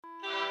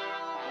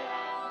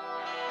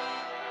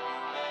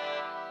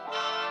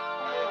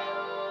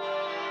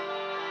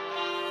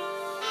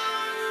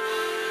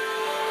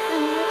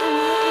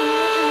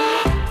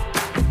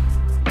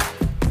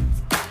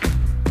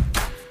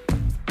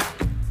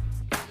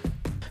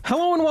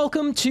Hello and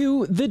welcome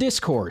to The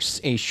Discourse,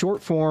 a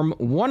short-form,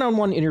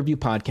 one-on-one interview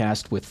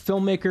podcast with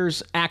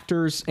filmmakers,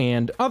 actors,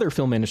 and other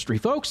film industry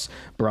folks,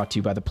 brought to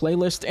you by The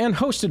Playlist and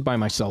hosted by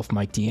myself,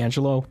 Mike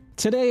D'Angelo.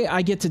 Today,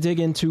 I get to dig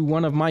into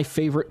one of my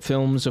favorite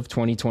films of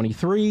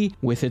 2023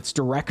 with its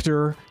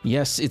director.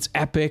 Yes, it's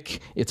epic.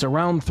 It's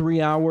around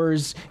 3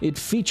 hours. It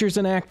features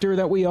an actor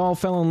that we all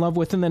fell in love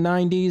with in the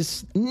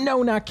 90s.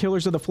 No, not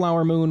Killers of the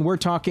Flower Moon. We're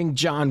talking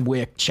John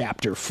Wick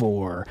Chapter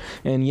 4.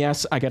 And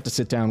yes, I got to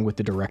sit down with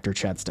the director,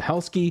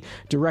 Stahelski,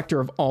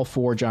 director of all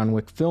 4 John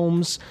Wick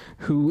films,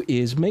 who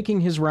is making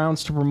his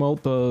rounds to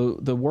promote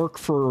the work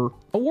for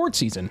award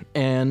season.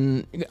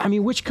 And I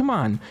mean, which, come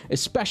on,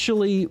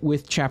 especially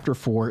with Chapter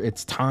 4,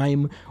 it's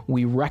time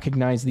we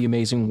recognize the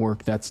amazing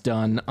work that's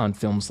done on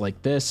films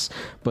like this.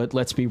 But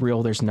let's be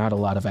real, there's not a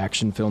lot of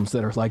action films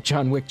that are like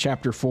John Wick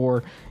Chapter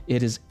 4.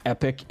 It is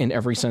epic in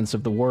every sense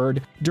of the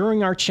word.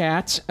 During our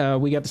chat,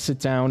 we got to sit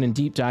down and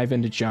deep dive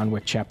into John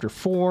Wick Chapter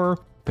 4,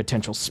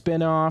 potential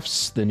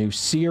spin-offs, the new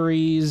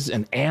series,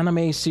 an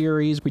anime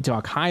series. We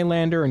talk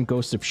Highlander and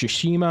Ghost of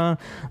Tsushima.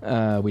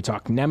 We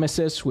talk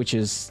Nemesis, which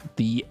is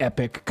the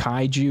epic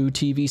kaiju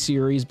TV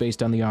series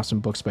based on the awesome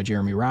books by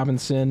Jeremy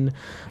Robinson.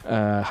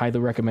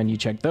 Highly recommend you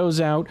check those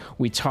out.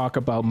 We talk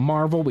about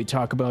Marvel. We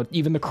talk about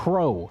even The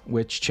Crow,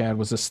 which Chad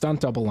was a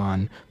stunt double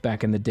on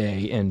back in the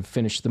day and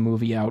finished the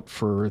movie out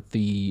for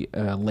the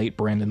late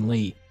Brandon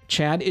Lee.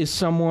 Chad is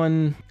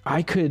someone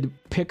I could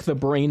pick the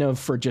brain of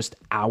for just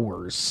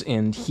hours,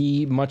 and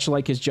he, much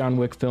like his John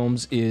Wick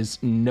films, is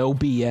no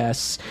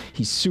BS.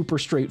 He's super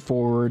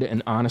straightforward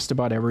and honest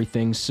about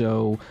everything,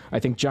 so I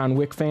think John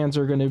Wick fans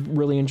are going to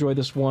really enjoy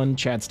this one.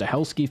 Chad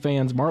Stahelski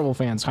fans, Marvel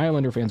fans,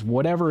 Highlander fans,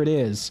 whatever it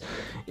is,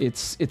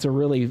 it's a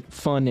really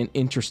fun and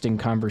interesting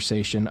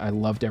conversation. I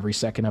loved every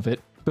second of it.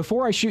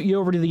 Before I shoot you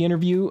over to the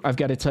interview, I've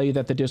got to tell you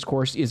that The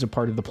Discourse is a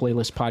part of the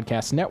Playlist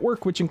Podcast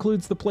Network, which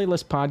includes the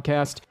Playlist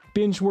Podcast,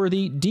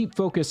 Bingeworthy, Deep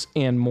Focus,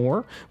 and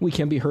more. We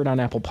can be heard on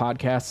Apple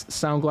Podcasts,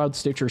 SoundCloud,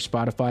 Stitcher,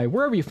 Spotify,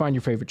 wherever you find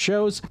your favorite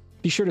shows.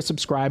 Be sure to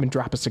subscribe and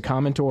drop us a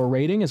comment or a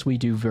rating, as we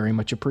do very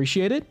much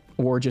appreciate it.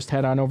 Or just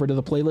head on over to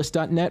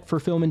theplaylist.net for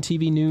film and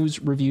TV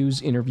news,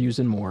 reviews, interviews,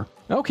 and more.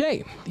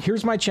 Okay,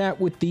 here's my chat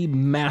with the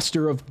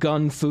master of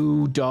gun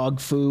foo,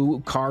 dog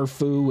foo, car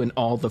foo, and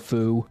all the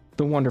foo,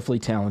 the wonderfully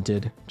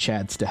talented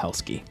Chad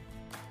Stahelski.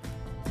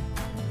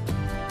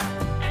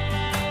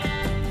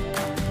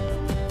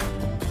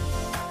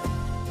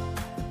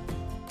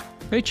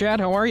 Hey, Chad,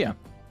 how are you?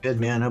 Good,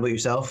 man. How about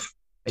yourself?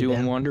 Hey, Doing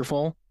Ben.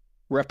 wonderful.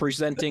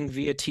 Representing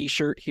via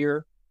t-shirt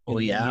here. Oh,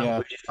 yeah. Where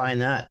did you find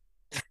that?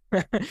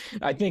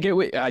 I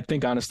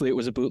think honestly it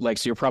was a bootleg,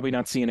 so you're probably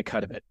not seeing a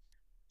cut of it.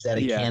 Is that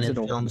a Canon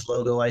Films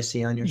logo I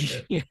see on your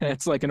shirt? Yeah,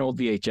 it's like an old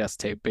VHS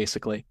tape,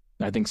 basically.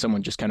 I think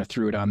someone just kind of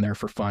threw it on there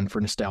for fun, for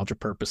nostalgia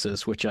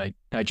purposes, which I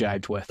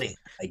jived with.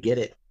 I get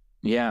it.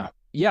 Yeah.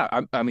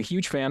 I'm a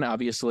huge fan,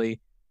 obviously.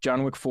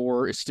 John Wick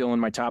 4 is still in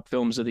my top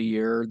films of the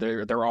year.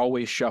 They're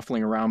always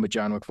shuffling around, but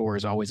John Wick 4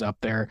 is always up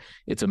there.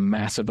 It's a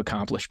massive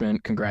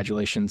accomplishment.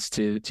 Congratulations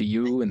to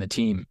you and the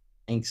team.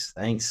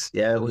 Thanks.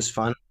 Yeah, it was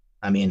fun.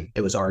 I mean,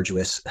 it was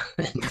arduous.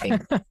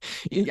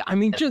 I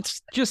mean,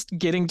 just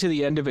getting to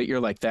the end of it,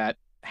 you're like, that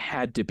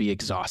had to be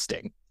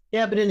exhausting.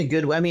 Yeah, but in a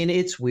good way. I mean,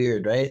 it's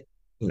weird, right?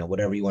 You know,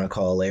 whatever you want to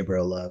call a labor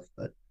of love.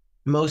 But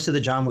most of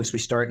the John Wicks, we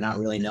start not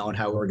really knowing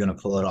how we're going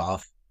to pull it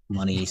off.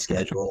 Money,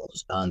 schedule,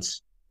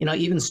 stunts,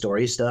 even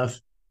story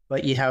stuff.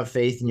 But you have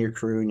faith in your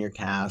crew and your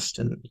cast.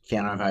 And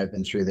Keanu and I have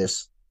been through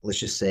this, let's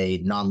just say,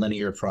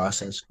 non-linear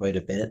process quite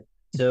a bit.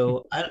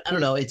 So I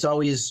don't know. It's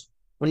always,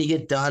 when you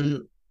get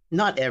done,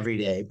 not every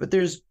day, but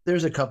there's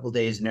a couple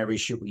days in every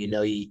shoot where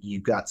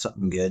you've got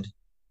something good.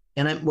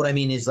 And what I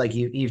mean is, like,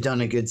 you've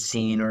done a good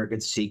scene or a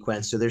good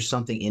sequence, so there's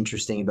something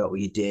interesting about what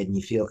you did and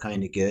you feel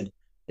kind of good.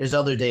 There's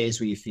other days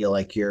where you feel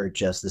like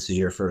this is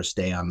your first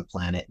day on the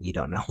planet and you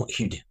don't know what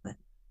you're doing.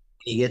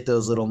 You get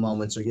those little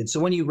moments are good.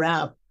 So when you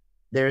wrap,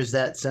 there's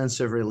that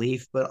sense of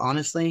relief. But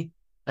honestly,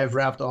 I've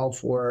wrapped all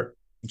 4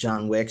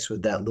 John Wicks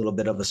with that little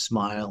bit of a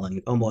smile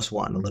and almost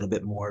wanting a little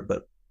bit more,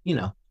 but,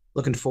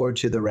 looking forward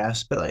to the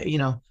rest. But,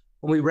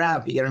 when we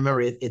wrap, you got to remember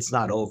it's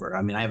not over.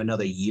 I mean, I have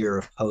another year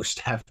of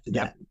post after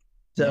that.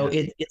 So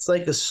it's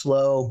like a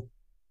slow,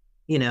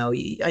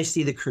 I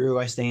see the crew,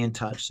 I stay in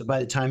touch. So by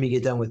the time you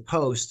get done with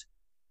post,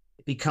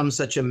 it becomes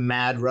such a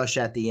mad rush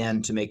at the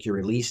end to make your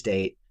release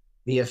date.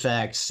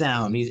 VFX,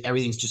 sound,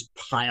 everything's just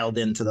piled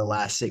into the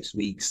last 6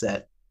 weeks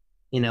that,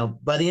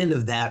 by the end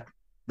of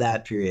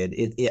that period,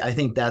 I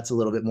think that's a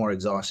little bit more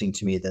exhausting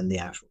to me than the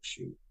actual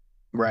shoot.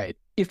 Right.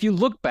 If you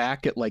look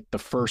back at like the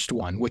first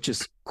one, which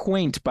is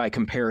quaint by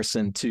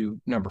comparison to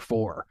number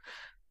 4,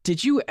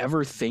 did you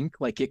ever think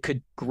like it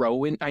could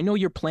grow in? I know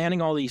you're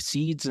planting all these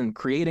seeds and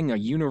creating a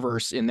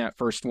universe in that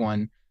first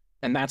one.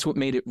 And that's what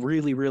made it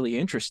really, really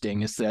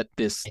interesting, is that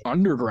this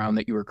underground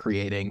that you were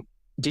creating.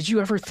 Did you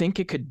ever think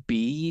it could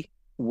be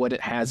what it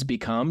has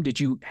become?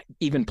 Did you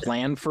even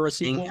plan for a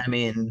sequel? I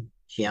mean,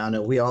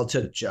 Keanu, we all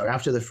took,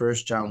 after the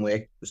first John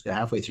Wick, was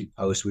halfway through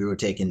post, we were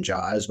taking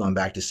I was going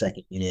back to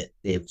second unit.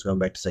 Dave was going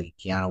back to second.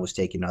 Keanu was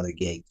taking other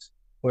gigs.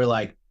 We're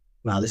like,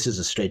 wow, this is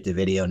a straight to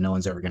video. No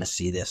one's ever going to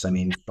see this. I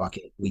mean, fuck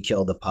it. We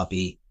killed a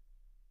puppy.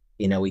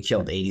 We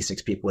killed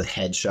 86 people with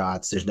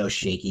headshots. There's no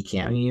shaky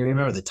cam. I mean, you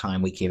remember the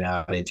time we came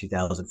out in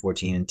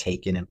 2014 and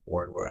Taken and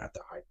Ford were at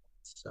the high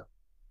points. So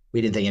we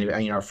didn't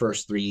think our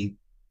first 3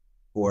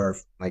 or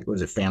like, what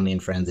was it, Family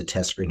and Friends and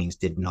test screenings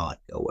did not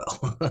go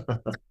well.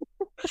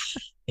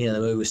 The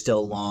movie was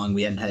still long.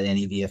 We hadn't had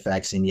any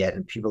VFX in yet.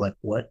 And people were like,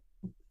 what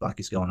the fuck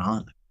is going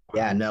on?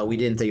 Yeah, no, we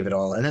didn't think of it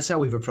all. And that's how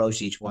we've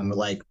approached each one. We're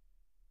like,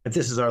 if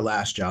this is our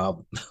last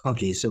job,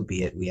 okay, so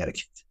be it. We had a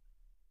kid.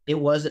 It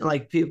wasn't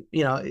like people,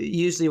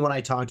 usually when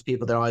I talk to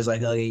people, they're always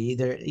like,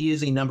 okay,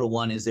 usually number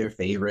 1 is their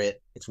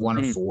favorite. It's 1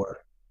 or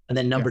 4. And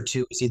then number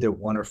 2 is either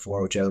 1 or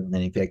 4, whichever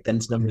then you pick. Then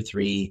it's number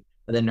 3,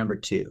 and then number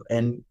 2.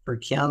 And for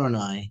Keanu and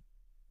I,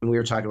 and we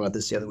were talking about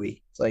this the other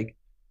week, it's like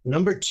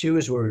number 2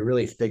 is where we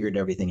really figured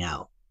everything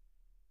out.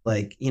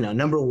 Like,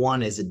 number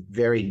 1 is a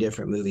very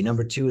different movie.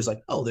 Number 2 is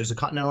like, oh, there's a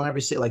continental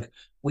every city. Like,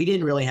 we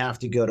didn't really have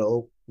to go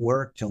to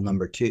work till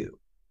number 2.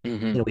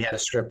 Mm-hmm. We had a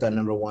script on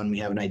number 1. We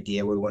have an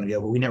idea where we want to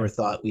go, but we never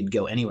thought we'd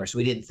go anywhere. So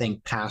we didn't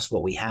think past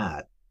what we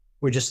had.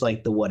 We're just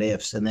like the what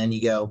ifs. And then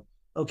you go,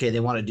 okay,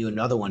 they want to do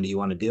another one. Do you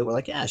want to do it? We're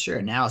like, yeah,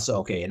 sure. Now it's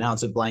okay. And now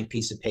it's a blank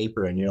piece of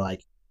paper. And you're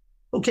like,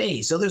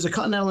 okay, so there's a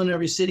continental in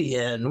every city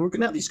and we're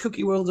going to have these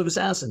cookie worlds of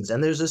assassins.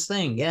 And there's this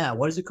thing. Yeah.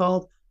 What is it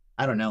called?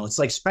 I don't know. It's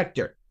like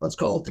Spectre. Let's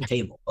call it the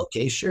table.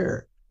 Okay,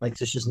 sure. Like,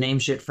 let's just name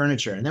shit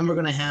furniture. And then we're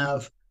going to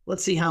have,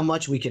 let's see how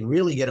much we can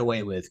really get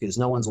away with because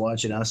no one's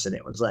watching us. And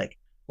it was like,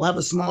 we'll have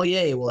a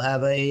sommelier. We'll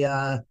have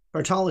a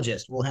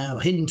cartologist. We'll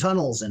have hidden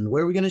tunnels. And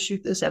where are we going to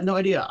shoot this? I have no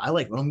idea. I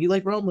like Rome. You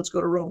like Rome? Let's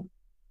go to Rome.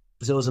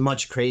 So it was a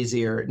much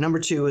crazier. Number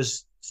 2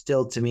 is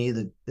still, to me,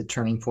 the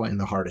turning point and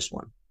the hardest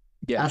one.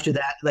 Yeah. After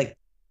that, like,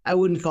 I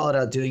wouldn't call it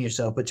outdoing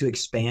yourself, but to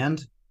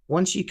expand,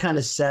 once you kind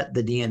of set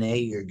the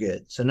DNA, you're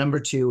good. So number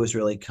 2 was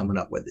really coming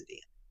up with the DNA.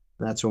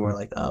 And that's when we're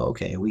like, oh,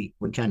 okay, we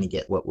kind of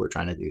get what we're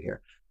trying to do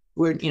here.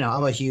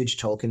 I'm a huge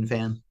Tolkien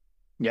fan.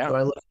 Yeah. So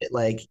I look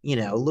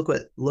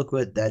at look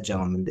what that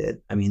gentleman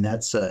did. I mean,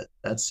 that's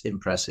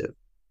impressive.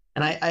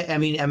 And I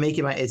mean, I'm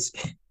making it's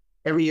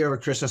every year over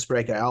Christmas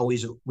break, I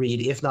always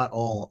read, if not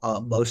all,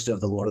 most of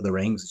the Lord of the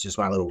Rings. It's just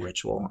my little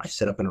ritual. I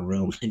sit up in a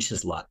room and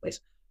just lock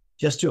place,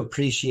 just to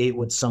appreciate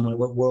what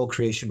world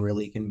creation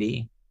really can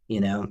be,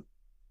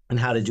 and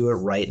how to do it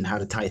right and how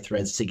to tie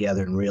threads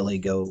together and really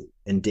go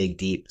and dig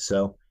deep.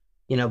 So,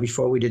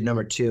 before we did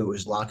number 2, it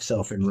was lock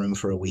self in room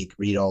for a week,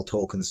 read all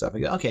Tolkien stuff. I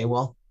go, okay,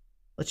 well,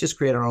 let's just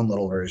create our own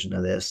little version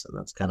of this. And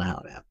that's kind of how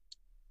it happened.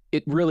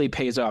 It really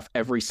pays off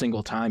every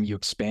single time. You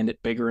expand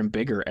it bigger and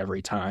bigger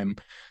every time.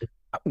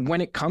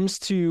 When it comes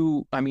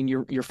to, I mean,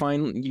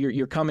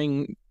 you're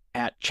coming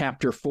at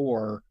chapter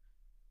 4.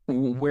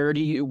 Where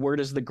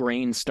does the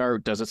grain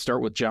start? Does it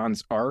start with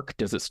John's arc?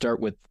 Does it start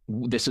with,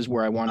 this is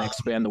where I want to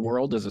expand the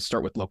world? Does it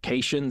start with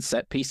locations,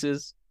 set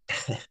pieces?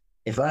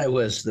 If I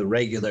was the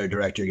regular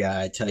director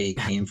guy, I'd tell you it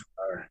came from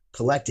our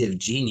collective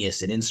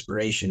genius and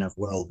inspiration of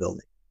world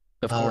building.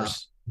 Of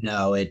course.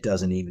 No, it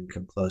doesn't even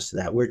come close to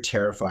that. We're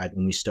terrified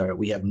when we start.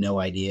 We have no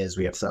ideas.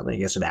 We have something, I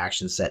guess, some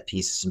action set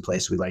pieces in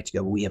place we'd like to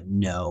go, but we have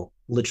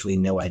literally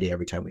no idea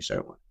every time we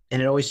start one. And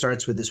it always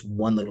starts with this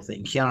one little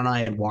thing. Keanu and I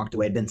had walked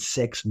away. It'd been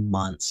 6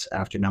 months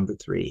after number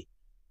 3.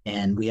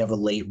 And we have a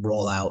late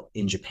rollout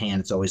in Japan.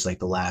 It's always like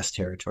the last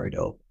territory to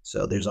open.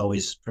 So there's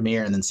always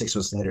premiere, and then 6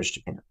 months later is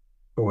Japan,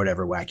 for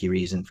whatever wacky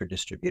reason for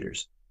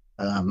distributors.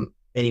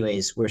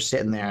 Anyways, we're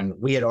sitting there, and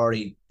we had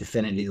already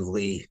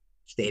definitively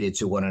stated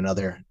to one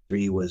another,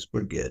 3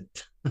 we're good.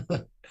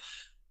 And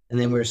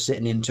then we're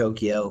sitting in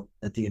Tokyo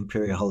at the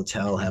Imperial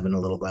Hotel having a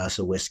little glass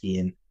of whiskey,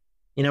 and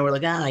we're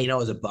like, it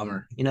was a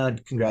bummer.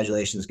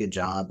 Congratulations, good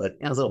job. But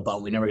it was a little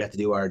bummer. We never got to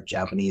do our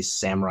Japanese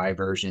samurai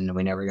version, and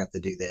we never got to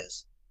do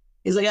this.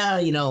 He's like,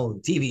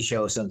 TV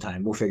show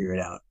sometime. We'll figure it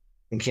out.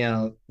 And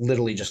Keanu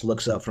literally just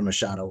looks up from a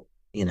shot of,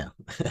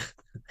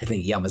 I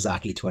think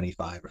Yamazaki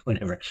 25 or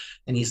whatever.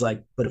 And he's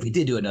like, but if we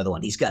did do another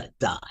one, he's got to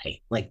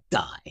die. Like,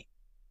 die.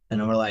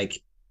 And we're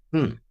like,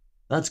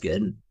 that's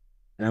good.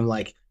 And I'm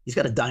like, he's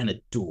got to die in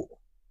a duel.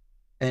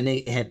 And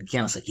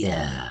Keanu's like,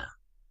 yeah.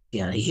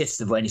 He hits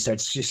the button.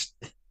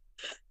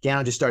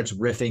 Keanu just starts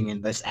riffing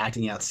and just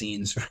acting out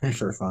scenes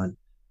for fun.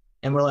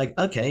 And we're like,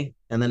 okay.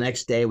 And the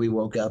next day we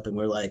woke up and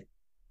we're like,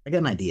 I got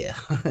an idea.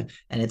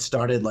 And it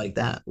started like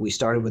that. We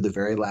started with the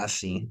very last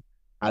scene,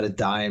 how to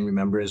die and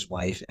remember his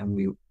wife. And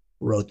we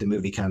wrote the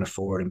movie kind of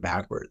forward and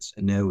backwards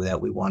and knew that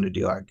we wanted to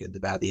do our good, the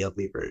bad, the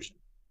ugly version.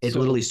 It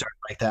literally started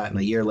like that. And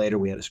a year later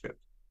we had a script.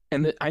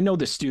 And I know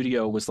the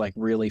studio was like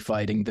really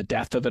fighting the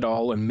death of it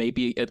all and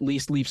maybe at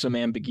least leave some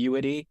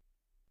ambiguity.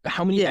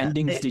 How many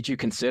endings did you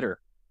consider?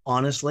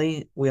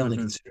 Honestly, we only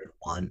considered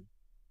one.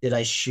 Did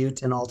I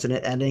shoot an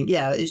alternate ending?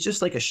 Yeah, it's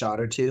just like a shot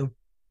or two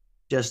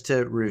just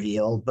to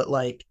reveal. But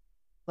like,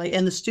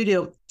 and the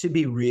studio, to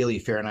be really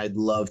fair, and I'd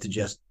love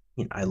to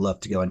I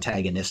love to go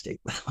antagonistic,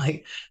 but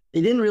like,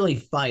 they didn't really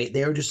fight.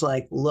 They were just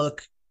like,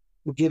 look,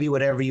 we'll give you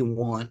whatever you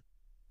want.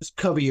 Just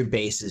cover your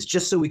bases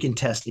just so we can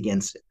test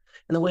against it.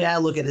 And the way I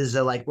look at it is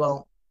they're like,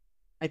 well,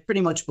 I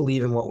pretty much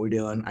believe in what we're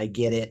doing. I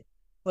get it.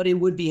 but it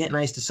would be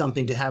nice to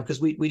something to have,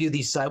 because we do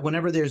these side,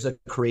 whenever there's a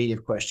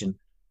creative question.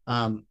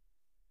 I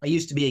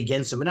used to be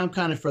against them, and I'm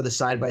kind of for the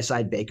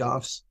side-by-side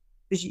bake-offs,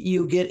 because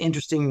you get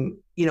interesting,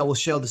 we'll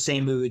show the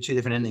same movie with two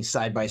different endings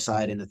side by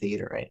side in the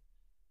theater, right?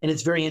 And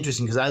it's very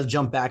interesting because I'll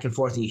jump back and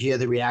forth and you hear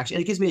the reaction.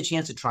 And it gives me a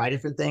chance to try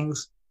different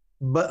things.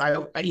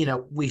 But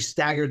we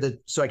staggered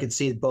so I could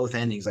see both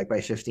endings like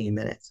by 15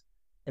 minutes.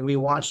 And we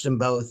watched them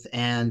both.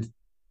 And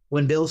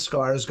when Bill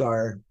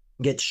Skarsgård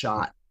gets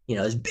shot,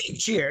 this big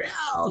cheer,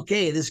 oh,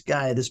 okay, this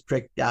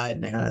prick died,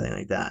 and kind of thing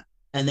like that.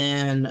 And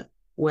then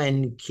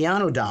when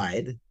Keanu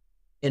died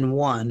in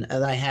one,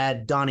 and I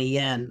had Donnie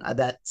Yen,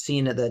 that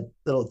scene at the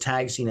little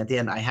tag scene at the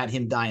end, I had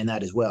him die in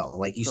that as well.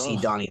 Like you see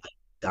Donnie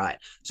die.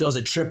 So it was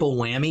a triple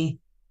whammy,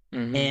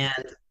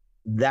 and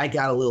that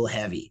got a little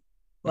heavy.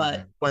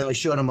 But when we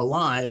showed him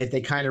alive,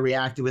 they kind of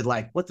reacted with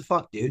like, what the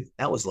fuck, dude?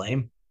 That was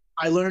lame.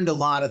 I learned a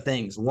lot of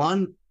things.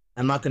 One,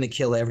 I'm not going to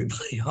kill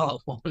everybody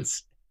all at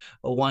once.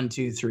 A 1,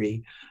 2,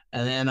 3.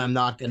 And then I'm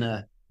not going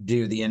to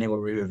do the ending where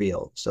we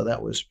reveal. So that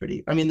was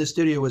the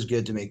studio was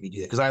good to make me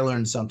do that because I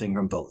learned something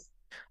from both.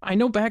 I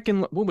know back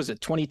in, what was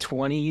it,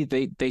 2020,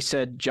 they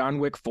said John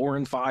Wick 4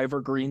 and 5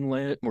 are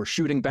greenlit. We're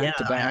shooting back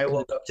to back. I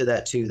woke up to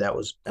that too. That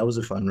was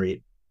a fun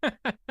read. I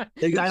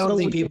don't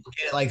think people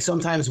get it. Like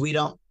sometimes we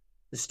don't.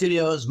 The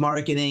studio's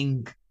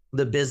marketing,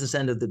 the business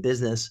end of the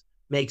business,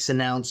 makes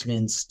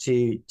announcements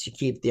to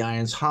keep the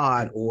irons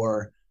hot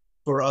or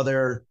for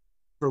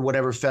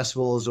whatever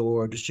festivals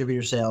or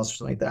distributor sales or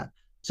something like that.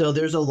 So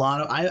there's a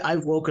lot of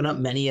I've woken up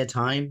many a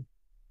time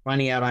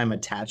finding out I'm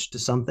attached to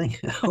something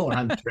or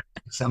I'm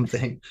directing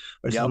something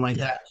or something like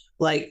that.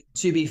 Like,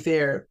 to be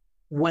fair,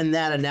 when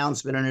that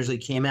announcement initially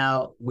came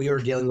out, we were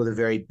dealing with a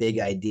very big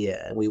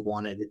idea and we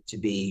wanted it to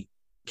be.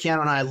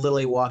 Keanu and I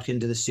literally walked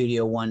into the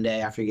studio one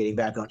day after getting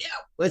back on.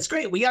 Yeah, it's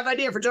great. We got an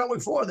idea for John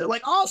Wick 4. They're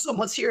like, awesome.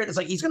 Let's hear it. It's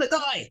like, he's going to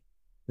die.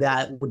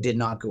 That did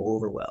not go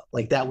over well.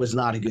 Like, that was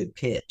not a good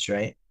pitch,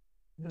 right?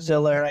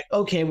 So they're like,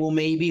 okay, well,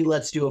 maybe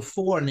let's do a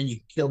 4 and then you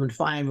can kill them in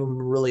 5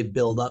 and really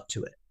build up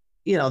to it.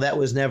 That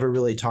was never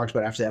really talked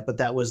about after that, but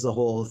that was the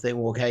whole thing.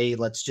 Well, okay,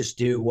 let's just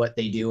do what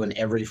they do in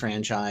every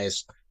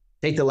franchise.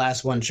 Take the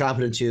last one, chop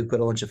it in 2,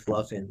 put a bunch of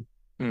fluff in.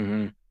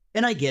 And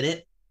I get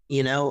it.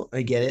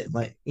 I get it,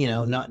 like,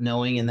 not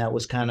knowing, and that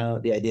was kind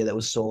of the idea that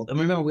was sold. And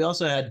remember, we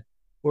also had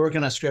working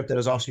on a script that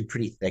was also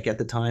pretty thick at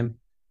the time.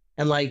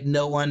 And like,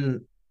 no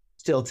one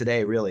still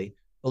today really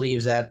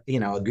believes that,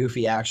 a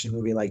goofy action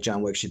movie like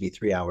John Wick should be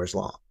 3 hours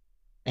long.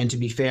 And to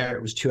be fair,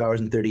 it was 2 hours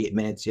and 38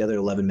 minutes. The other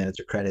 11 minutes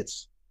are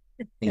credits.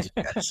 I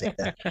gotta say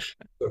that.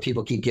 Where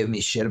people keep giving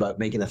me shit about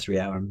making a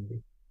 3-hour movie.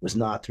 It was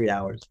not 3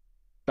 hours.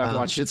 I've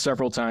watched it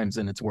several times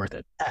and it's worth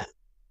it.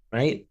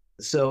 Right?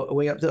 So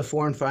way up to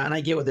 4 and 5, and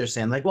I get what they're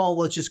saying. Like, well,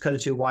 let's just cut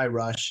it to why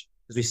rush?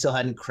 Because we still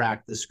hadn't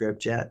cracked the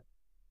script yet.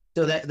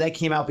 So that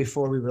came out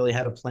before we really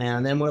had a plan.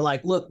 And then we're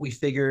like, look, we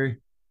figure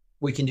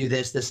we can do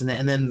this, and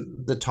that. And then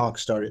the talk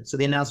started. So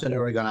the announcement had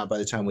already gone out by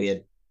the time we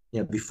had,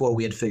 before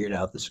we had figured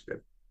out the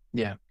script.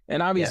 Yeah.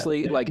 And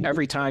obviously, like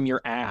every time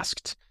you're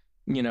asked,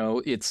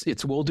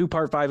 it's we'll do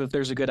part 5 if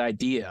there's a good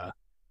idea.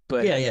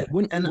 But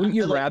wouldn't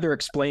you rather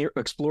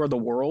explore the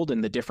world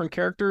and the different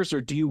characters,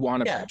 or do you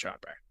want to branch out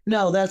back?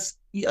 No, that's,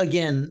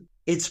 again,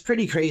 it's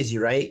pretty crazy,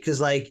 right?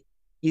 Because like,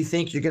 you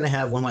think you're gonna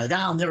have one like,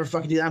 I'll never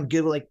fucking do that. I'm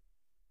good. But like,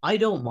 I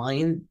don't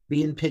mind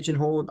being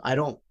pigeonholed. I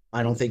don't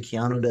think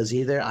Keanu does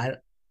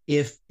either.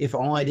 If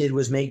all I did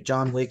was make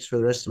John Wicks for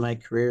the rest of my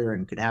career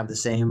and could have the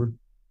same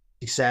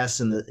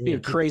success and the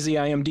crazy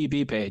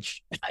IMDb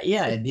page.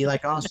 It'd be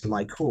like awesome.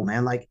 Like, cool,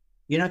 man. Like,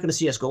 you're not gonna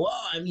see us go,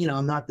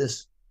 I'm not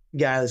this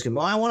guy that's gonna,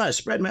 I want to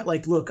spread my,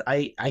 like, look,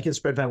 I can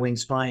spread my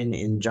wings fine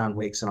in John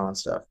Wicks and all that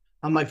stuff.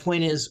 My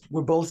point is,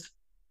 Keanu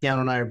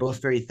and I are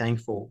both very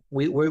thankful.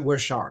 We're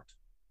shocked.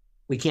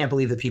 We can't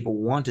believe that people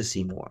want to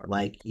see more.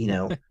 Like,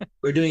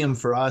 we're doing them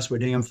for us. We're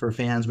doing them for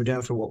fans. We're doing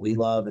them for what we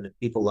love. And if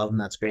people love them,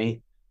 that's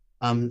great.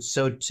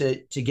 So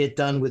to get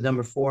done with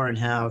number 4 and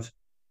have,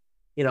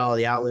 all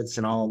the outlets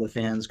and all the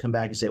fans come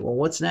back and say, well,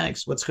 what's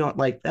next? What's going,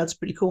 like, that's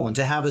pretty cool. And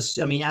to have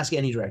ask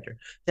any director,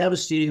 to have a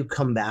studio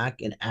come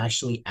back and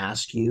actually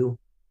ask you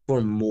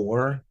for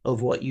more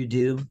of what you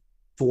do,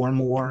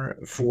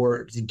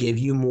 to give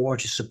you more,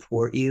 to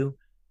support you.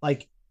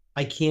 Like,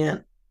 I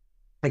can't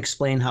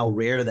explain how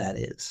rare that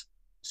is.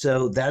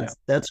 So that's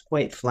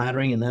quite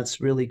flattering, and that's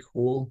really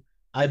cool.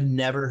 I've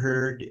never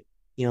heard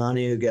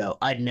Keanu go,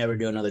 I'd never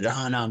do another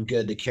job. No, I'm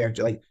good. The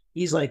character, like,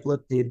 he's like,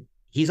 look, dude,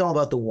 he's all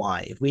about the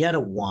why. If we had a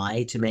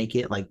why to make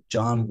it, like,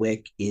 John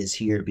Wick is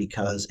here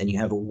because, and you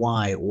have a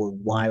why, or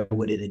why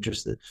would it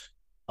interest it?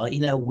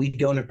 We'd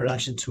go into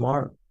production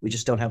tomorrow. We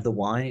just don't have the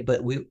why.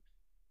 But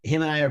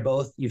him and I are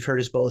both, you've heard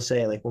us both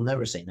say, like, we'll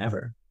never say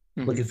never.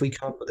 Look, if we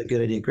come up with a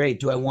good idea, great.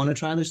 Do I want to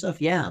try other stuff?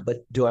 Yeah.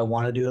 But do I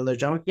want to do another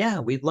John Wick? Yeah,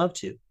 we'd love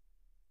to.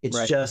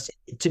 It's just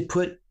to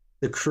put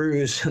the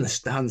crews and the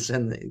stunts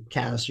and the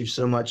cast through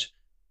so much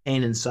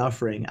pain and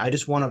suffering. I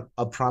just want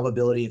a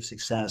probability of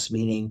success,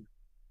 meaning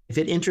if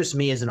it interests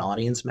me as an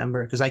audience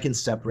member, because I can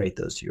separate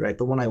those two, right?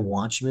 But when I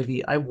watch a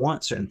movie, I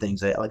want certain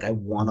things. I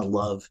want to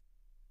love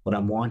what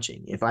I'm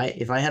watching. If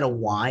I had a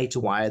why to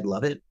why I'd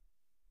love it,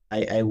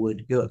 I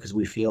would go, because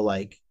we feel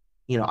like,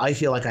 I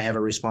feel like I have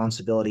a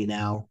responsibility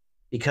now,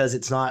 because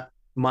it's not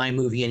my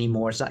movie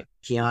anymore. It's not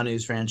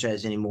Keanu's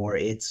franchise anymore.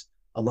 It's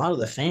a lot of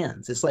the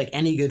fans. It's like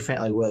any good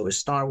fan, like whether it was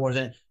Star Wars,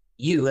 and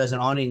you as an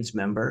audience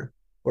member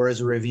or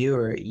as a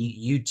reviewer,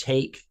 you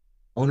take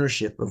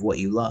ownership of what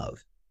you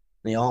love.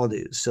 They all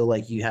do. So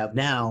like you have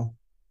now,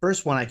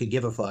 first one I could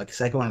give a fuck.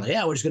 Second one, like,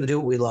 yeah, we're just gonna do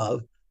what we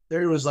love.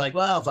 Third was like,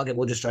 well, fuck it,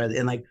 we'll just try it.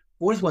 And like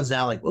fourth one's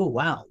now like, oh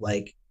wow,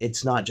 like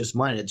it's not just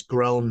mine. It's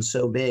grown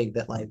so big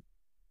that like,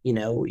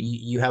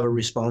 you have a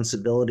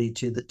responsibility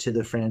to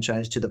the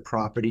franchise, to the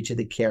property, to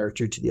the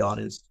character, to the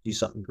audience, to do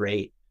something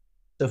great.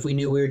 So if we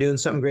knew we were doing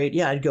something great,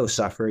 yeah, I'd go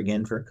suffer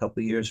again for a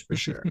couple of years for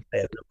sure. I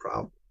have no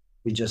problem.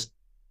 We just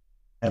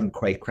haven't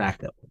quite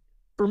cracked that one.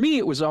 For me,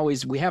 it was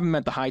always, we haven't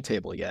met the high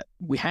table yet.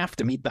 We have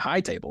to meet the high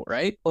table,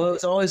 right? Well,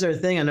 it's always our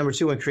thing. And number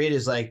two, when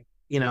creators, like,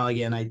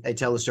 again, I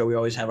tell the story, we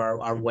always have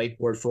our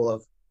whiteboard full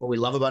of what we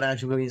love about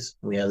action movies.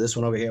 We have this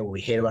one over here, what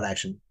we hate about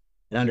action.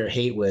 And under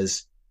hate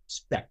was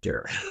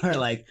Spectre. Or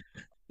like,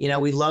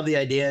 we love the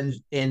idea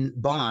in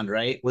Bond,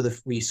 right? Where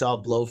we saw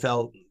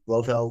Blofeld,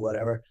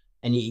 whatever.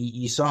 And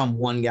you saw him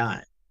one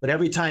guy. But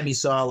every time you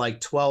saw like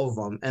 12 of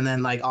them, and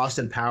then like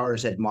Austin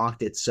Powers had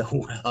mocked it so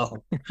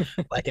well,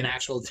 like an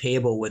actual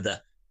table with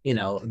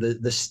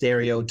the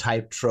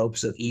stereotype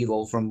tropes of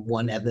evil from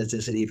one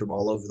ethnicity from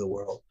all over the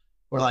world.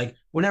 We're like,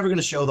 we're never going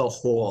to show the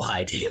whole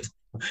high table.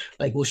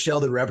 Like we'll show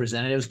the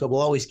representatives, but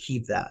we'll always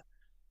keep that.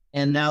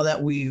 And now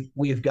that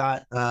we've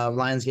got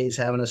Lionsgate's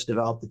having us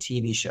develop the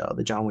TV show,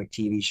 the John Wick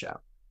TV show.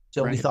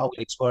 So we thought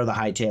we'd explore the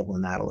high table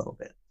in that a little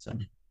bit. So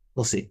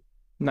we'll see.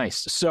 Nice.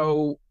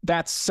 So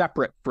that's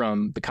separate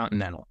from the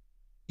Continental.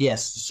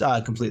 Yes,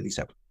 completely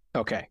separate.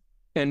 Okay.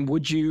 And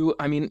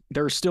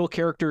there are still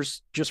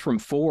characters just from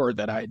 4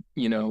 that I,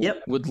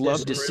 would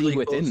love to see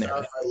within there.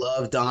 I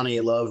love Donnie,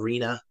 I love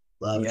Rena,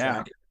 love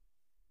Tracker.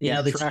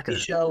 The Tracker. TV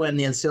show and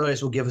the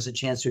ancillaries will give us a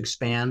chance to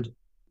expand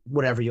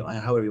however you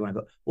want to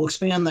go. We'll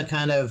expand the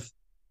kind of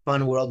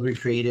fun world we're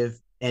creative,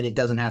 and it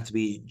doesn't have to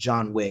be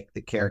John Wick,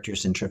 the character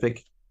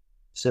centric.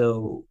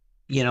 So,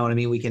 you know what I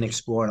mean? We can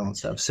explore and all that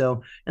stuff.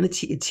 So, and the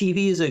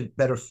TV is a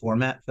better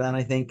format for that,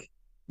 I think.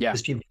 Yeah.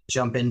 Because people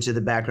jump into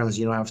the backgrounds.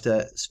 You don't have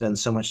to spend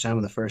so much time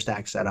on the first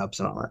act setups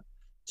and all that.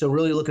 So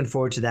really looking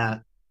forward to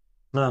that.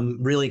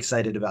 I'm really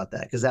excited about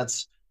that, because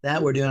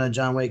that we're doing a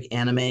John Wick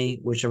anime,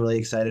 which I'm really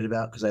excited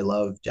about because I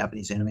love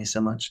Japanese anime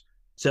so much.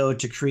 So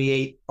to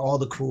create all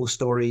the cool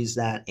stories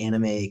that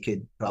anime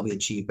could probably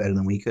achieve better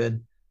than we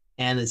could,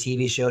 and the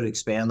TV show to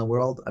expand the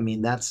world, I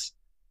mean,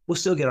 we'll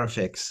still get our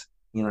fix.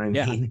 You know what I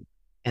mean?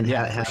 And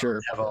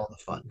have all the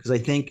fun. Because I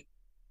think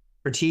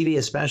for TV,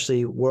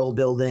 especially world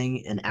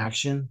building and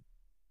action,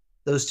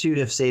 those two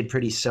have stayed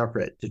pretty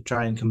separate. To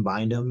try and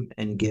combine them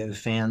and give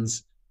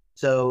fans.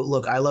 So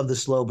look, I love the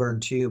slow burn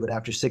too, but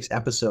after 6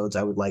 episodes,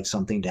 I would like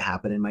something to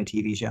happen in my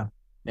TV show.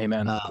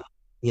 Amen.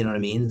 You know what I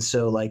mean?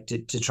 So like to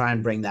try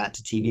and bring that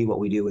to TV, what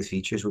we do with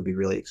features would be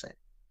really exciting.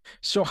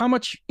 So how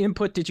much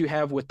input did you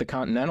have with the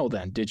Continental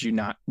then? Did you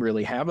not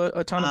really have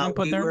a ton of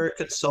input there? We were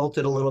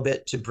consulted a little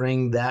bit to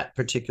bring that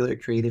particular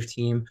creative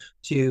team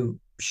to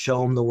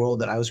show them the world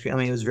that I was creating.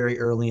 I mean, it was very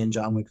early in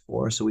John Wick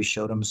 4, so we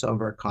showed them some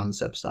of our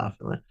concept stuff.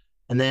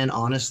 And then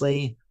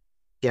honestly,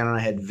 Dan and I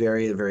had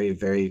very, very,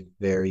 very,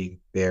 very,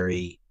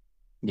 very,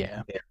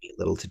 very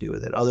little to do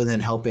with it, other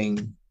than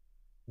helping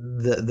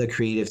the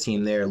creative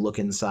team there look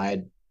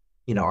inside,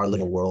 our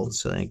little world.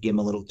 So I gave them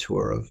a little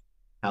tour of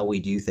how we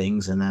do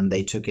things, and then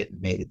they took it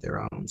and made it their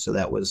own. So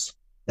that was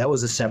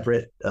a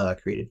separate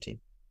creative team.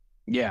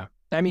 Yeah.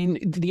 I mean,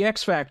 the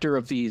X factor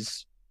of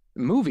these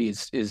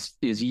movies is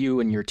you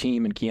and your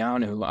team and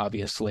Keanu,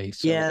 obviously.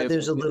 So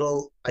there's a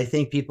little, I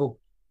think people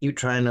keep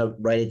trying to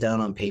write it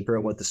down on paper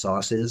what the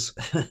sauce is.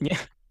 Yeah.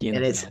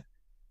 And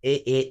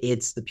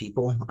it's the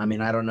people. I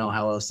mean, I don't know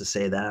how else to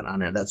say that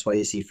on it. That's why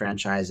you see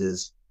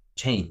franchises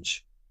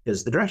change,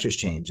 because the directors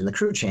change and the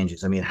crew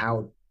changes. I mean,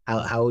 how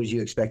would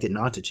you expect it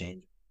not to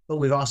change? But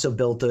we've also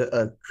built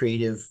a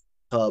creative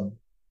hub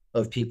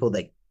of people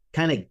that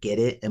kind of get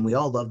it, and we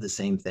all love the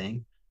same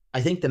thing.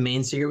 I think the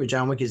main secret with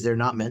John Wick is they're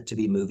not meant to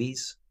be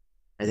movies.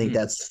 I think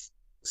that's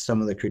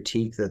some of the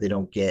critique that they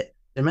don't get.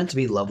 They're meant to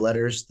be love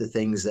letters to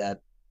things that,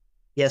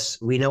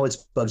 yes, we know it's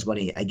Bugs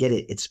Bunny. I get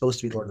it. It's supposed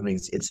to be Lord of the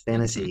Rings. It's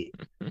fantasy.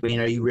 I mean,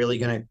 are you really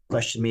going to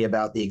question me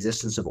about the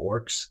existence of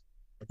orcs?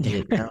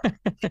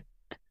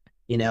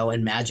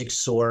 And magic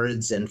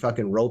swords and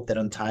fucking rope that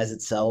unties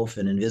itself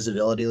and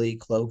invisibility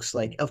cloaks.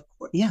 Like, of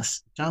course,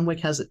 yes, John Wick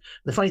has it.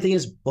 The funny thing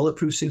is,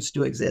 bulletproof suits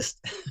do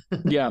exist.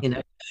 Yeah.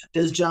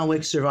 Does John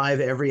Wick survive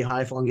every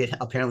high fall and get?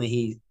 Apparently,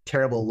 he's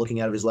terrible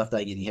looking out of his left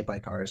eye, getting hit by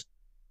cars.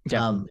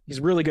 Yeah, he's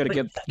really good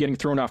at getting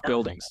thrown off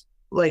buildings.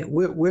 Like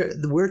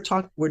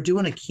we're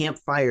doing a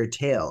campfire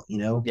tale.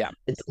 Yeah,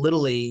 it's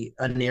literally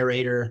a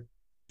narrator,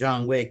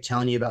 John Wick,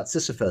 telling you about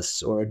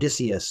Sisyphus or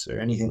Odysseus or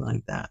anything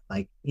like that.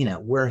 Like,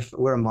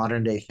 we're a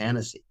modern day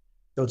fantasy.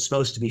 So it's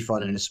supposed to be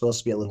fun, and it's supposed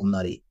to be a little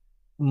nutty.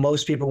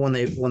 Most people, when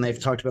they've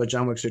talked about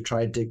John Wick or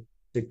tried to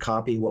to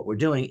copy what we're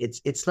doing.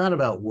 It's not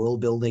about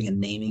world building and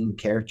naming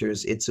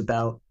characters. It's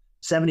about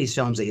 70s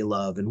films that you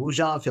love and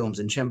Wuxia films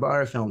and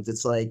Chambara films.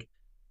 It's like,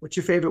 what's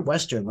your favorite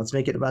Western? Let's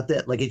make it about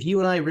that. Like if you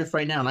and I riff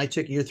right now and I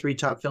took your 3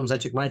 top films, I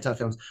took my top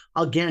films,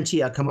 I'll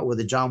guarantee I'll come up with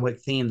a John Wick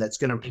theme that's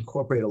going to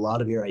incorporate a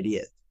lot of your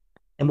ideas.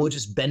 And we'll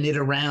just bend it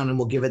around and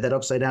we'll give it that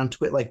upside down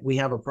twist. Like we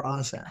have a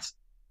process.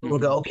 We'll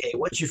go, okay,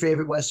 what's your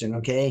favorite Western?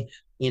 Okay,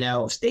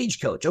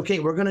 Stagecoach. Okay,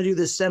 we're going to do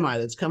this semi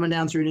that's coming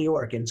down through New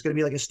York, and it's going to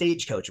be like a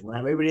stagecoach. We'll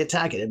have everybody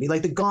attack it. It'd be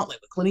like the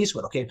Gauntlet with Clint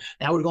Eastwood. Okay,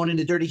 now we're going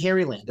into Dirty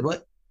Harry Land.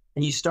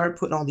 And you start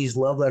putting all these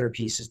love letter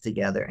pieces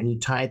together, and you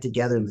tie it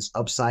together in this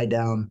upside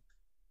down,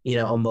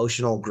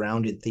 emotional,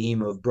 grounded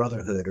theme of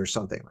brotherhood or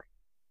something like that.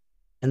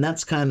 And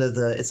that's kind of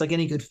it's like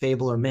any good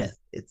fable or myth.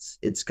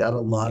 It's got a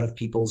lot of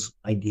people's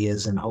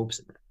ideas and hopes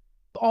in it.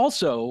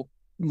 Also,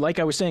 like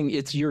I was saying,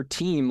 it's your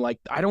team. Like,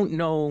 I don't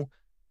know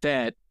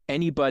that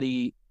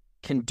anybody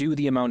can do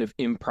the amount of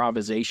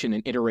improvisation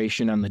and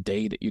iteration on the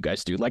day that you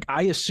guys do. Like,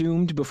 I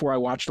assumed before I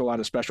watched a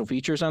lot of special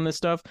features on this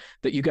stuff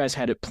that you guys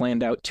had it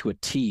planned out to a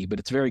T, but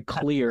it's very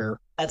clear.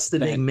 That's the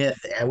big myth.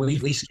 And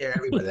we scare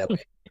everybody that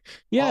way.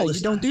 Yeah, you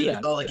don't do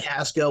that. All the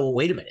cast go, well,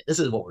 wait a minute, this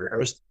is what we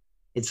rehearsed.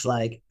 It's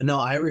like, no,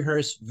 I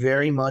rehearse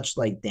very much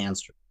like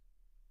dance.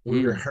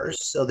 We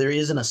rehearse, so there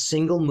isn't a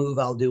single move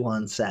I'll do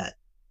on set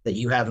that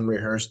you haven't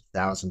rehearsed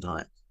 1,000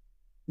 times.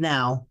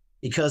 Now,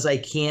 because I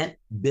can't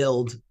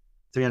build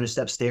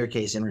 300-step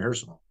staircase in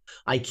rehearsal,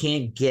 I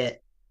can't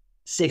get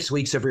 6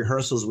 weeks of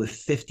rehearsals with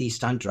 50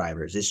 stunt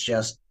drivers. It's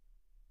just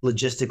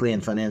logistically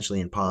and financially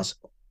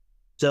impossible.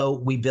 So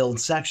we build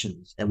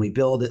sections, and we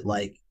build it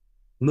like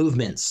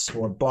movements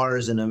or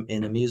bars in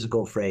a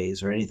musical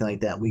phrase or anything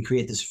like that. We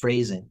create this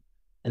phrasing,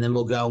 and then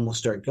we'll go and we'll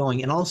start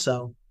going. And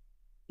also,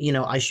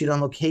 I shoot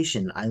on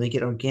location. I make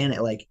it organic.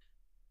 Like,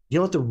 you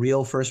know what the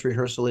real first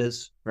rehearsal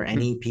is for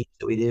any piece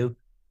that we do?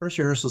 First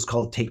rehearsal is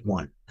called take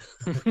one.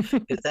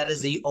 Because that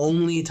is the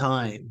only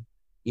time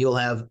you'll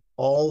have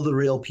all the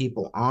real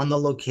people on the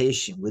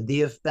location with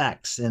the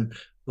effects and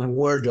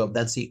wardrobe.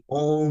 That's the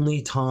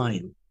only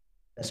time.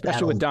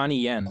 Especially with Donnie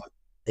Yen.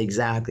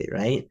 Exactly,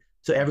 right?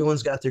 So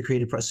everyone's got their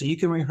creative process. So you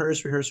can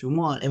rehearse we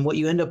want. And what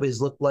you end up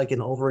is look like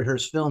an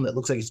over-rehearsed film that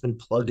looks like it's been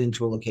plugged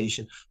into a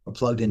location or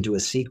plugged into a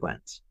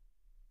sequence.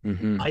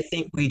 I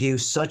think we do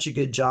such a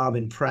good job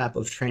in prep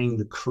of training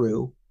the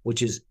crew,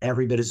 which is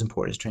every bit as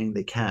important as training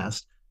the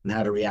cast and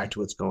how to react to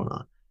what's going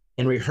on.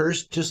 And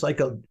rehearse just like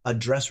a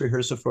dress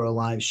rehearsal for a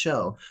live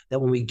show, that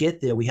when we get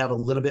there, we have a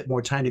little bit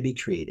more time to be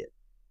creative.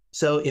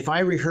 So if I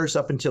rehearse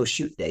up until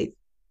shoot date,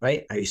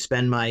 right, I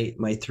spend my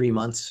 3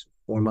 months,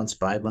 4 months,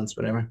 5 months,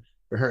 whatever,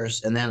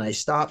 rehearse, and then I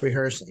stop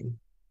rehearsing.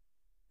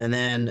 And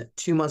then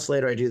 2 months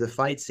later, I do the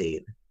fight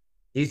scene.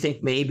 Do you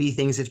think maybe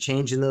things have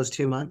changed in those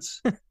 2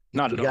 months?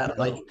 Not at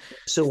all.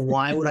 So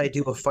why would I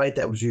do a fight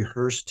that was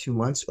rehearsed 2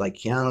 months? Like,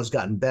 Keanu's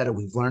gotten better.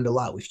 We've learned a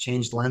lot. We've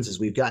changed lenses.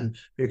 We've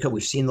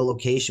seen the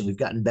location. We've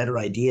gotten better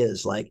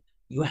ideas. Like,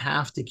 you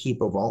have to keep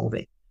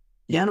evolving.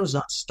 Keanu's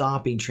not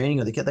stopping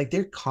training.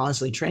 They're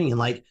constantly training. And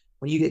like,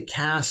 when you get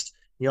cast,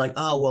 you're like,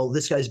 oh, well,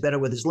 this guy's better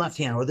with his left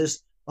hand, or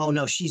this, oh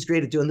no, she's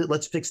great at doing that.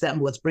 Let's fix that.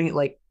 And let's bring it.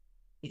 Like,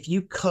 if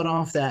you cut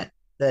off that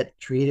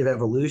creative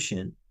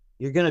evolution,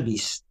 you're going to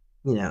be,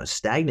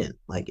 stagnant.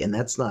 Like, and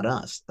that's not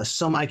us.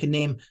 I can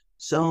name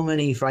so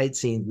many fight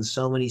scenes and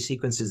so many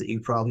sequences that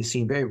you've probably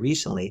seen very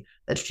recently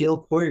that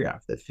feel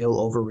choreographed, that feel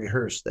over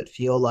rehearsed, that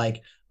feel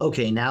like,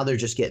 okay, now they're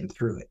just getting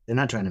through it. They're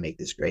not trying to make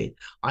this great.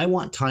 I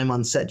want time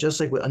on set, just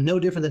like no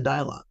different than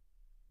dialogue.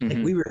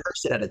 Like, we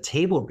rehearsed it at a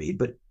table read,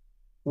 but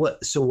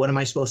what am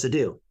I supposed to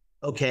do?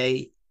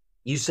 Okay,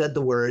 you said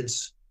the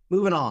words,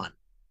 moving on.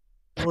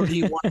 Or do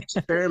you want to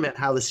experiment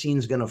how the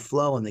scene's going to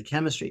flow and the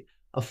chemistry?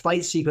 A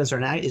fight sequence or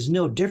an act is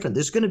no different.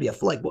 There's going to be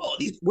whoa,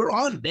 we're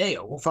on today.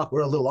 Oh, well, fuck,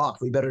 we're a little off.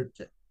 We better,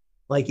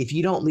 like, if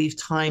you don't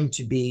leave time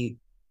to be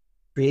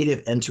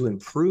creative and to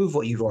improve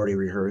what you've already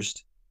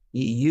rehearsed,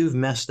 you've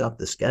messed up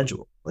the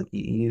schedule. Like,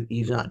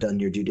 you've not done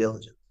your due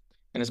diligence.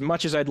 And as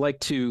much as I'd like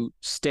to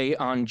stay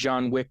on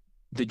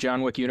the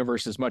John Wick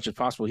universe as much as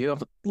possible, you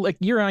have, like,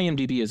 your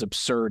IMDb is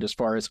absurd as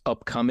far as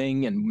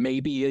upcoming, and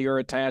maybe you're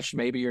attached,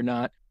 maybe you're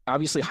not.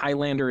 Obviously,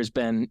 Highlander has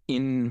been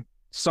in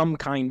some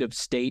kind of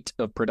state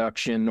of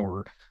production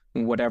or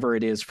whatever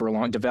it is for a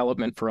long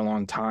development for a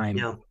long time.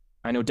 Yeah.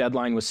 I know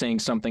Deadline was saying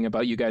something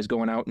about you guys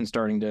going out and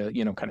starting to,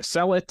 kind of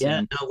sell it.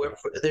 Yeah,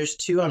 there's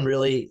two I'm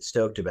really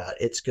stoked about.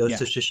 It's Ghost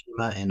of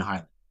Tsushima and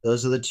Highlander.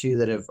 Those are the two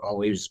that have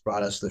always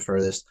brought us the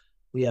furthest.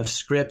 We have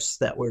scripts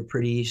that we're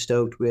pretty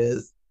stoked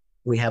with.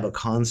 We have a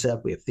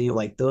concept. We have theme.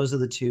 Like, those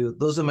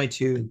are my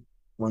two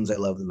ones I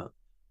love the most.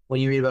 When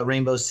you read about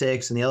Rainbow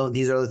Six and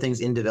these are other things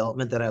in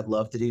development that I'd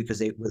love to do,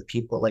 because with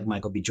people like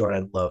Michael B.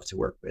 Jordan, I'd love to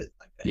work with.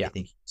 I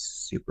think he's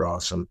super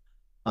awesome.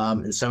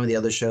 And some of the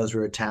other shows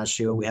we're attached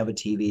to, we have a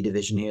TV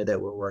division here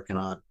that we're working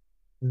on.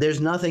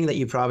 There's nothing that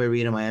you probably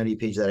read on my IMDb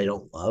page that I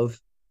don't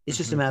love. It's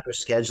just a matter of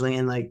scheduling,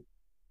 and like,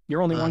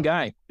 you're only one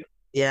guy.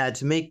 Yeah,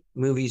 to make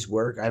movies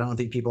work, I don't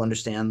think people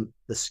understand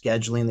the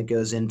scheduling that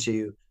goes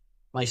into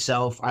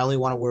myself. I only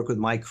want to work with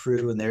my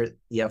crew, and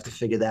you have to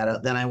figure that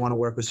out. Then I want to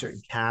work with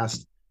certain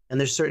cast. And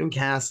there's certain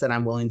casts that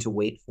I'm willing to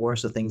wait for,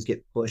 so things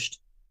get pushed.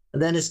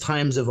 And then as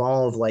times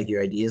evolve, like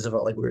your ideas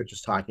evolve, like we were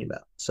just talking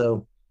about.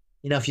 So,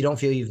 if you don't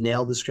feel you've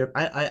nailed the script,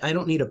 I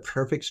don't need a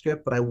perfect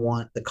script, but I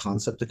want the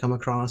concept to come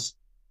across.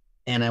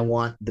 And I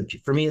want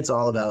for me, it's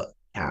all about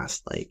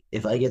cast. Like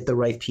if I get the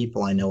right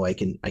people, I know I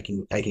can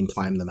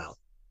climb them out.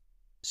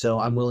 So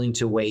I'm willing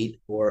to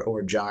wait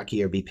or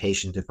jockey or be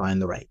patient to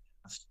find the right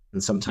cast.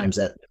 And sometimes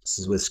that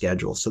is with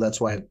schedule. So that's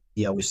why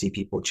you always see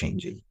people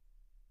changing.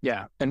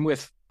 Yeah. And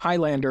with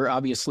Highlander,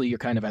 obviously you're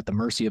kind of at the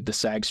mercy of the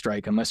SAG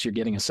strike unless you're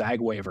getting a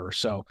SAG waiver.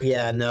 So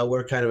yeah, no,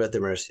 we're kind of at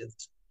the mercy of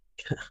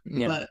it.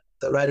 Yeah. But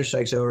the writer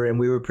strike's over and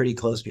we were pretty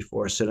close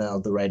before. So now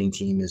the writing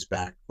team is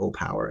back full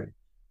power.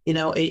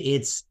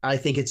 I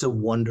think it's a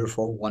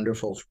wonderful,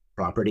 wonderful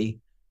property.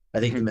 I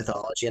think the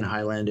mythology in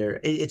Highlander,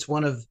 it's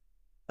one of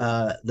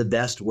the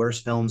best,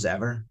 worst films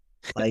ever.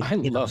 Like I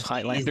love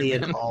Highlander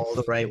in all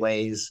the right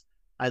ways.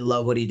 I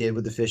love what he did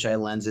with the fisheye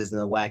lenses and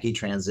the wacky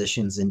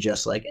transitions and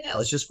just like, yeah,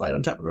 let's just fight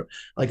on top of it.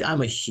 Like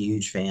I'm a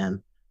huge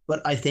fan.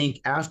 But I think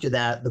after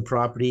that, the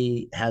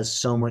property has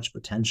so much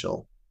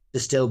potential to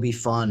still be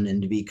fun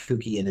and to be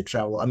kooky and to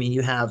travel. I mean,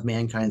 you have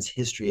mankind's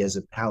history as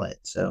a palette.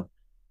 So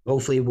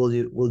hopefully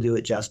we'll do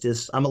it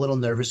justice. I'm a little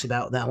nervous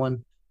about that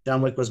one.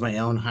 John Wick was my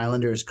own.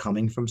 Highlander is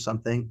coming from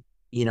something.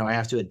 I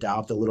have to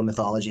adopt a little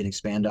mythology and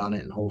expand on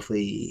it and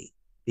hopefully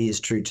be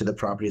as true to the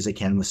property as I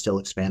can with still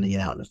expanding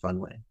it out in a fun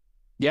way.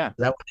 Yeah.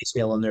 That one makes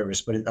me a little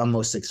nervous, but I'm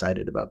most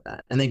excited about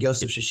that. And then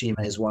Ghost of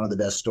Tsushima is one of the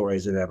best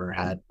stories I've ever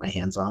had my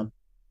hands on.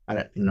 I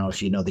don't know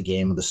if you know the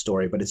game or the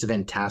story, but it's a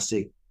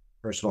fantastic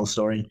personal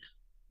story,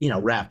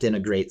 wrapped in a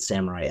great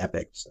samurai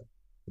epic. So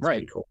it's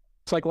right. Cool.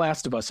 It's like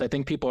Last of Us. I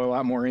think people are a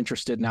lot more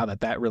interested now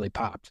that really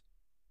popped.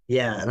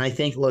 Yeah. And I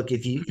think, look,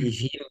 if you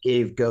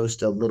gave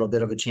Ghost a little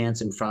bit of a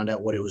chance and found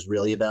out what it was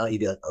really about, you'd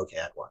be like, okay,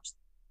 I'd watch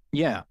that.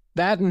 Yeah.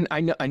 That, and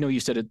I know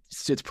you said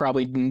it's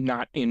probably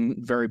not in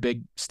very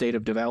big state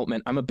of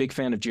development. I'm a big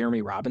fan of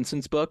Jeremy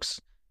Robinson's books.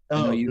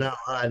 Oh, no,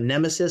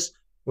 Nemesis,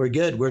 we're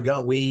good.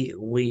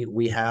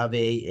 We have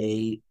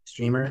a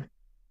streamer.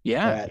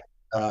 Yeah.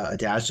 That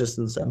attached us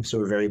and stuff. So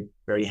we're very,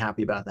 very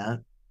happy about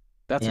that.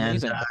 That's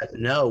amazing.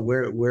 No,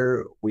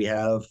 we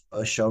have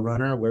a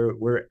showrunner.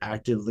 We're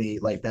actively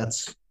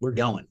we're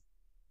going.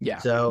 Yeah.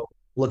 So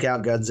look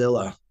out,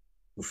 Godzilla.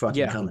 We're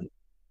fucking coming.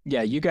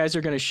 Yeah, you guys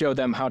are going to show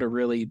them how to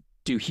really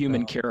do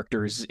human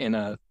characters in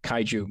a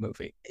kaiju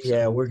movie.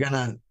 Yeah, we're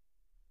gonna.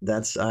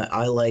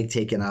 I like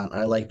taking on.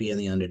 I like being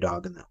the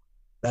underdog in that.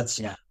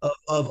 That's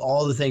of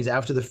all the things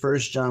after the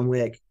first John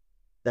Wick.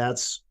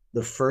 That's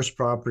the first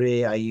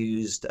property I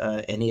used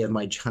any of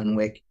my John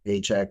Wick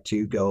paycheck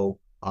to go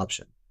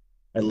option.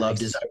 I loved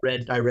his.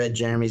 I read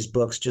Jeremy's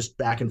books just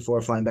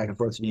flying back and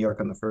forth to New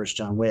York on the first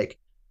John Wick.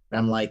 And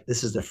I'm like,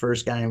 this is the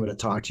first guy I'm going to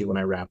talk to when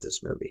I wrap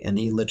this movie. And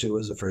he literally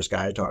was the first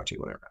guy I talked to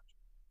when I wrapped.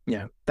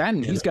 Yeah,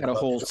 he's got a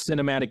whole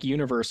cinematic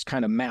universe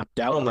kind of mapped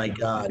out. Oh my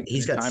God,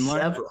 he's got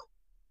several.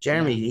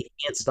 Jeremy, he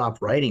can't stop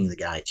writing. The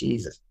guy,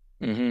 Jesus,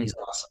 he's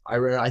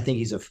awesome. I think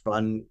he's a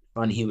fun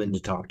human to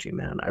talk to,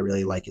 man. I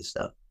really like his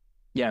stuff.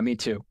 Yeah, me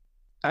too.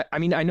 I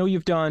mean, I know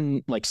you've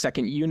done like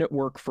second unit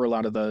work for a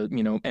lot of the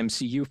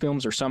MCU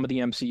films or some of the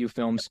MCU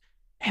films.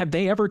 Have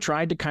they ever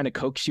tried to kind of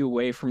coax you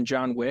away from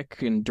John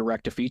Wick and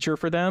direct a feature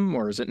for them,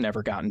 or has it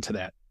never gotten to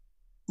that?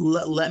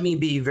 Let me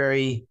be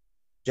very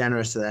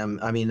generous to them.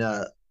 I mean,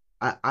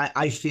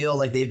 I feel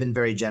like they've been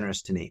very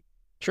generous to me.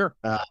 Sure.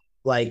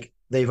 Like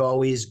they've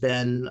always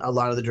been, a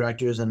lot of the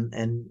directors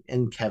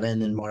and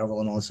Kevin and Marvel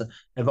and all this stuff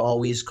have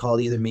always called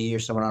either me or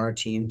someone on our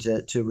team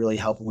to really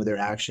help them with their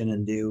action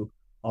and do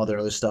all their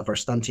other stuff. Our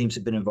stunt teams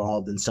have been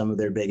involved in some of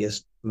their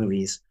biggest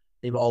movies.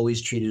 They've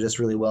always treated us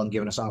really well and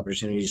given us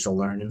opportunities to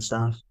learn and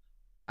stuff.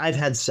 I've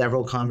had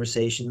several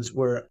conversations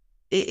where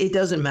it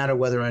doesn't matter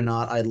whether or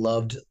not I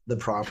loved the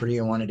property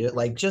or want to do it.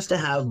 Like just to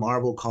have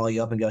Marvel call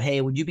you up and go,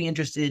 hey, would you be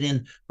interested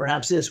in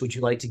perhaps this? Would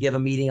you like to give a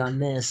meeting on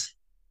this?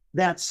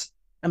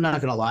 I'm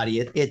not going to lie to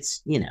you.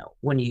 It's,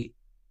 when you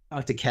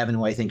talk to Kevin,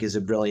 who I think is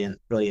a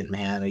brilliant, brilliant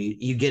man, or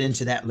you get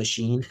into that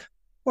machine.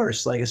 Of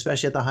course, like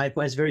especially at the high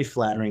point, it's very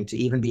flattering to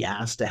even be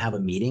asked to have a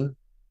meeting,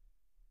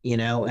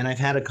 and I've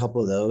had a couple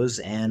of those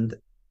and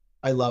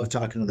I love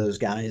talking to those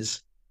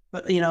guys.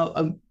 But,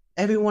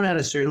 everyone at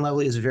a certain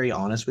level is very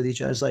honest with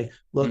each other. It's like,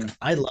 look,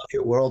 I love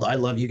your world. I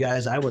love you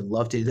guys. I would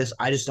love to do this.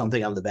 I just don't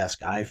think I'm the best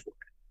guy for it.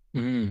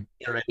 You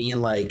know what I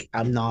mean? Like,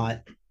 I'm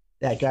not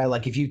that guy.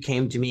 Like, if you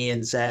came to me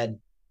and said,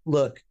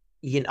 look,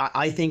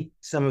 I think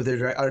some of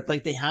their are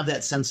like, they have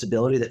that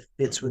sensibility that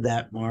fits with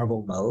that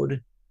Marvel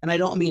mode. And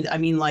I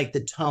mean like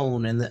the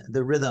tone and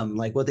the rhythm,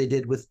 like what they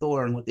did with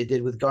Thor and what they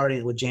did with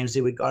Guardians, what James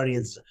did with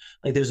Guardians.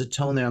 Like, there's a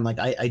tone there. I'm like,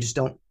 I just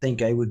don't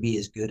think I would be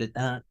as good at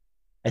that.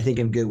 I think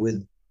I'm good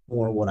with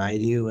more what I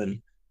do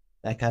and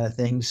that kind of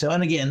thing. So,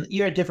 and again,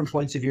 you're at different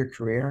points of your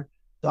career.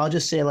 So I'll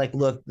just say, like,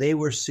 look, they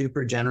were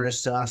super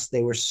generous to us.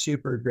 They were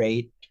super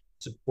great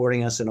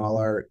supporting us in all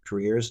our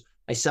careers.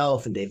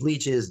 Myself and Dave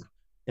Leitch's,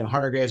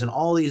 Hargraves and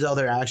all these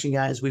other action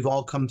guys, we've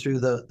all come through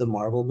the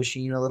Marvel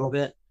machine a little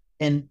bit.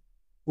 And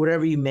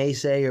whatever you may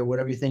say or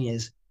whatever you think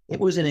is, it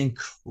was an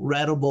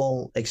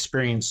incredible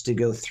experience to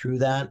go through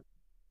that.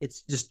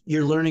 It's just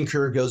your learning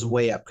curve goes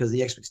way up because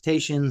the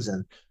expectations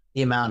and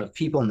the amount of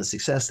people and the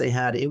success they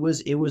had. It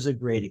was a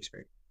great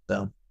experience.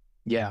 So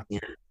yeah.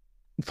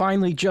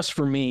 Finally, just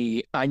for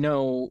me, I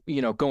know,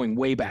 going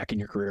way back in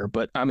your career,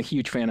 but I'm a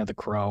huge fan of The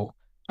Crow.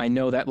 I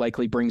know that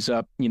likely brings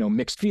up,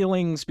 mixed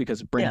feelings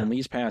because of Brandon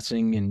Lee's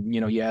passing, and,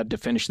 you had to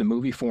finish the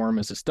movie for him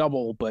as his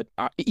double. But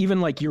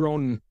even like your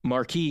own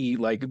marquee,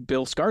 like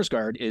Bill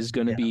Skarsgård is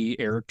going to be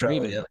Eric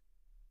Draven. Yeah.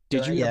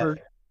 Did you ever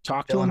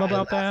talk to him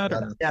about that?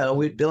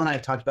 Bill and I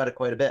have talked about it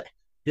quite a bit.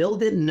 Bill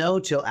didn't know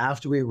till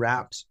after we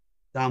wrapped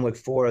John Wick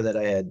 4 that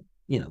I had,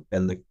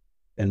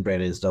 been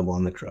Brandon's double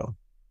on The Crow.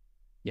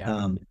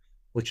 Yeah.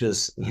 Which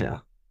is,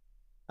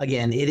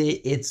 again,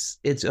 it's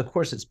of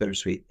course it's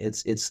bittersweet.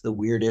 It's the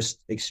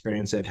weirdest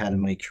experience I've had in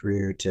my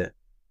career to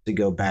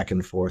go back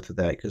and forth with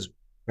that, because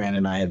Brandon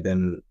and I had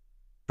been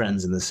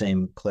friends in the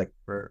same clique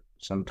for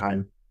some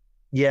time.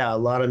 Yeah, a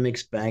lot of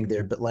mixed bag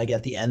there, but like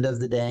at the end of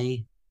the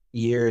day,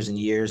 years and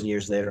years and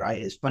years later,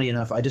 it's funny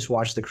enough, I just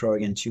watched The Crow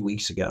again 2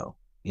 weeks ago.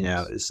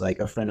 It's like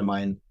a friend of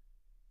mine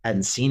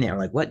hadn't seen it. I'm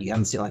like, what? You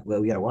haven't seen it? Like,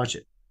 well, we got to watch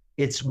it.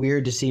 It's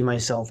weird to see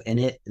myself in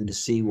it and to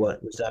see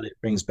what was done. It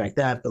brings back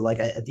that. But like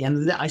at the end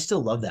of the day, I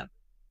still love them.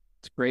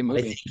 It's a great movie.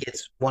 I think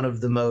it's one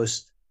of the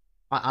most,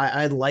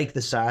 I like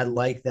the side. I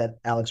like that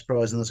Alex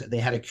Proyas and they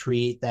had to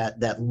create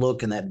that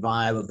look and that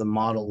vibe of the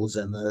models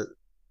and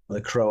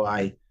the crow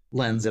eye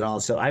lens and all.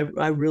 So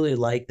I really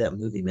like that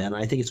movie, man.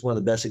 I think it's one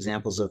of the best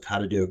examples of how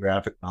to do a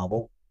graphic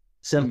novel.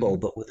 Simple,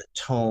 but with a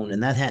tone.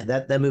 And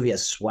that movie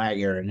has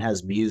swagger and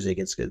has music.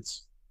 It's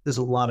there's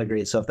a lot of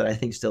great stuff that I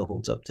think still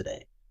holds up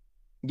today.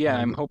 Yeah,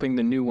 I'm hoping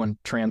the new one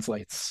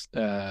translates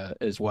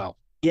as well.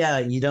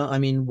 Yeah,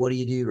 what do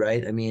you do,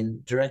 right? I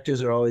mean,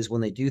 directors are always,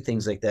 when they do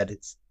things like that,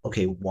 it's,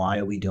 okay, why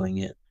are we doing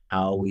it?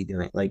 How are we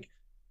doing it? Like,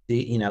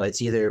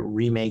 it's either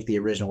remake the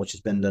original, which has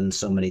been done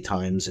so many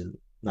times and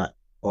not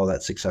all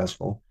that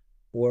successful,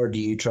 or do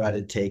you try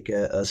to take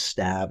a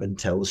stab and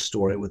tell a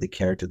story with a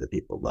character that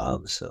people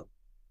love? So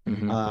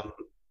from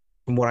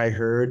what I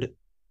heard,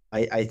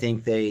 I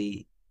think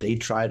they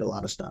tried a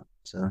lot of stuff.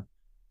 So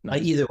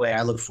nice. Either way,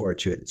 I look forward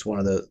to it. It's one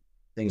of the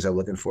things I'm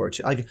looking forward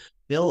to. Like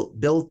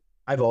Bill,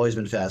 I've always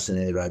been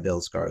fascinated by Bill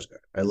Skarsgård.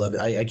 I love it.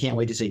 I can't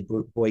wait to see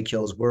Boy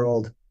Kills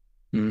World.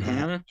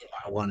 And,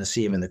 I want to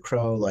see him in The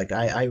Crow. Like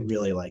I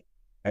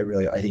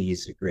think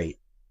he's a great.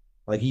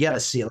 Like you got to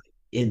see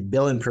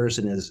Bill in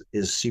person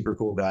is super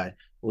cool guy.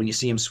 When you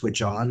see him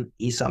switch on,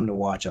 he's something to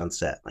watch on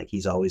set. Like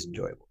he's always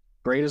enjoyable.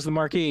 Great as the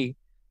marquee.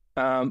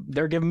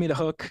 They're giving me the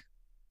hook.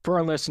 For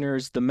our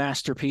listeners, the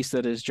masterpiece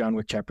that is John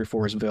Wick Chapter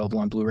 4 is available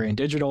on Blu-ray and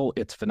digital.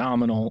 It's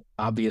phenomenal.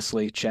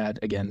 Obviously, Chad,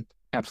 again,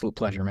 absolute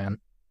pleasure, man.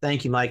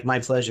 Thank you, Mike. My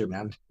pleasure,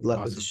 man. Good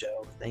luck with the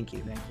show. Thank you.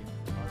 Thank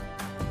you.